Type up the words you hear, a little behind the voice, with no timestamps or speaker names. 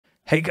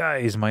Hey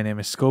guys, my name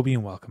is Scoby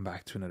and welcome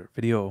back to another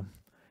video.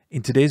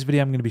 In today's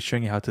video, I'm going to be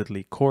showing you how to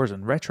delete cores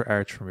and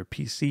RetroArch from your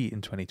PC in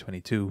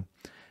 2022.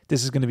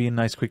 This is going to be a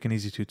nice, quick and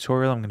easy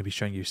tutorial. I'm going to be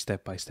showing you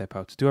step by step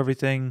how to do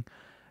everything.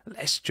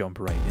 Let's jump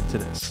right into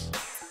this.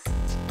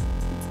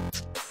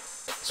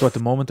 So at the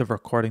moment of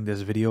recording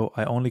this video,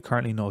 I only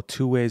currently know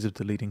two ways of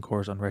deleting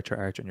cores on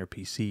RetroArch on your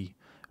PC.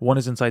 One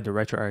is inside the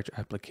RetroArch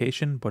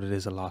application, but it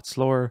is a lot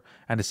slower.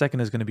 And the second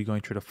is going to be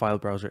going through the file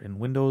browser in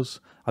Windows.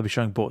 I'll be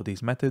showing both of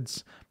these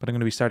methods, but I'm going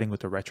to be starting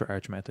with the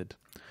RetroArch method.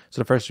 So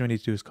the first thing we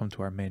need to do is come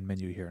to our main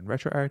menu here in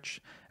RetroArch,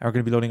 and we're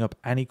going to be loading up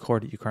any core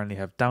that you currently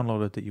have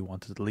downloaded that you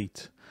want to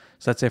delete.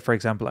 So let's say, for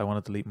example, I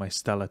want to delete my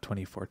Stella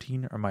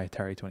 2014 or my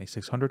Atari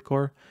 2600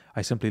 core.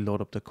 I simply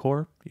load up the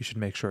core. You should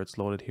make sure it's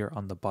loaded here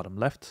on the bottom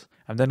left.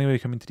 I'm then going to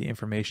come into the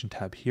information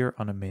tab here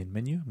on the main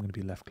menu. I'm going to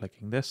be left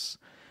clicking this.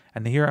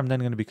 And here I'm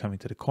then going to be coming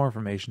to the core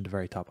information, the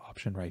very top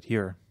option right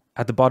here.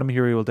 At the bottom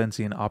here, we will then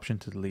see an option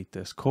to delete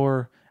this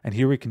core. And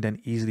here we can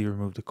then easily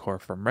remove the core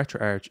from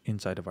RetroArch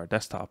inside of our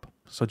desktop.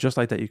 So just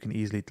like that, you can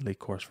easily delete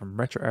cores from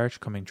RetroArch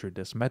coming through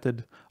this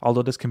method.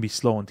 Although this can be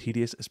slow and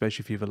tedious,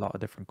 especially if you have a lot of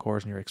different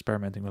cores and you're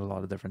experimenting with a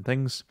lot of different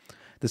things.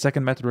 The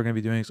second method we're going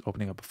to be doing is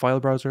opening up a file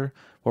browser.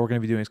 What we're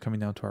going to be doing is coming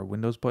down to our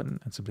Windows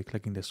button and simply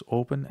clicking this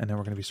open. And then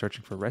we're going to be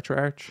searching for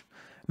RetroArch.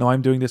 Now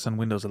I'm doing this on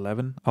Windows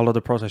 11, although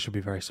the process should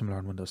be very similar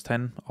on Windows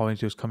 10. All we need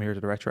to do is come here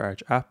to the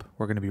RetroArch app.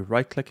 We're going to be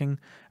right clicking and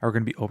we're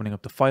going to be opening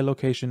up the file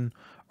location,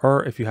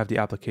 or if you have the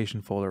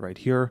application folder right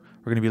here,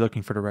 we're going to be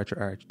looking for the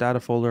RetroArch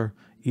data folder.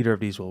 Either of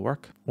these will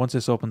work. Once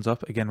this opens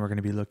up, again, we're going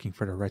to be looking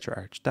for the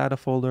RetroArch data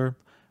folder.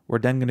 We're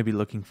then going to be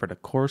looking for the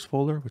cores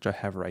folder, which I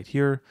have right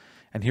here.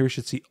 And here we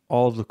should see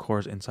all of the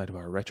cores inside of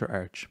our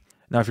RetroArch.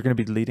 Now, if you're going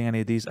to be deleting any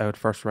of these, I would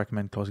first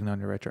recommend closing down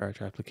your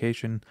RetroArch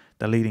application,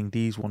 deleting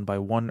these one by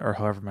one or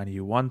however many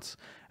you want,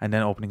 and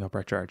then opening up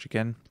RetroArch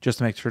again, just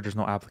to make sure there's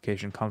no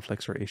application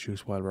conflicts or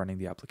issues while running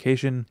the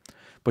application.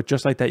 But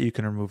just like that, you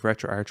can remove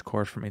RetroArch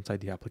cores from inside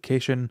the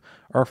application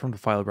or from the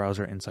file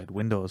browser inside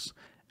Windows.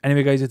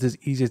 Anyway guys, it's as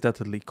easy as that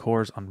to delete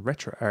cores on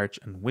RetroArch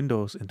and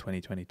Windows in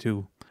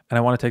 2022. And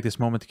I want to take this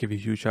moment to give a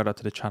huge shout out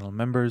to the channel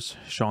members,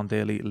 Sean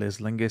Daly, Liz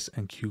Lingus,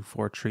 and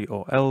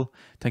Q43OL.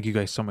 Thank you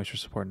guys so much for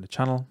supporting the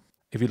channel.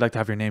 If you'd like to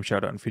have your name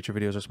shouted out in future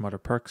videos or some other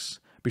perks,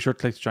 be sure to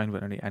click to join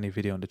with any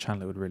video on the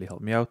channel. It would really help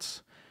me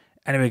out.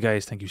 Anyway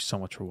guys, thank you so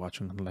much for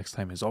watching. Until next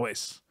time, as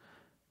always,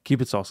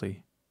 keep it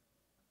saucy.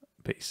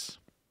 Peace.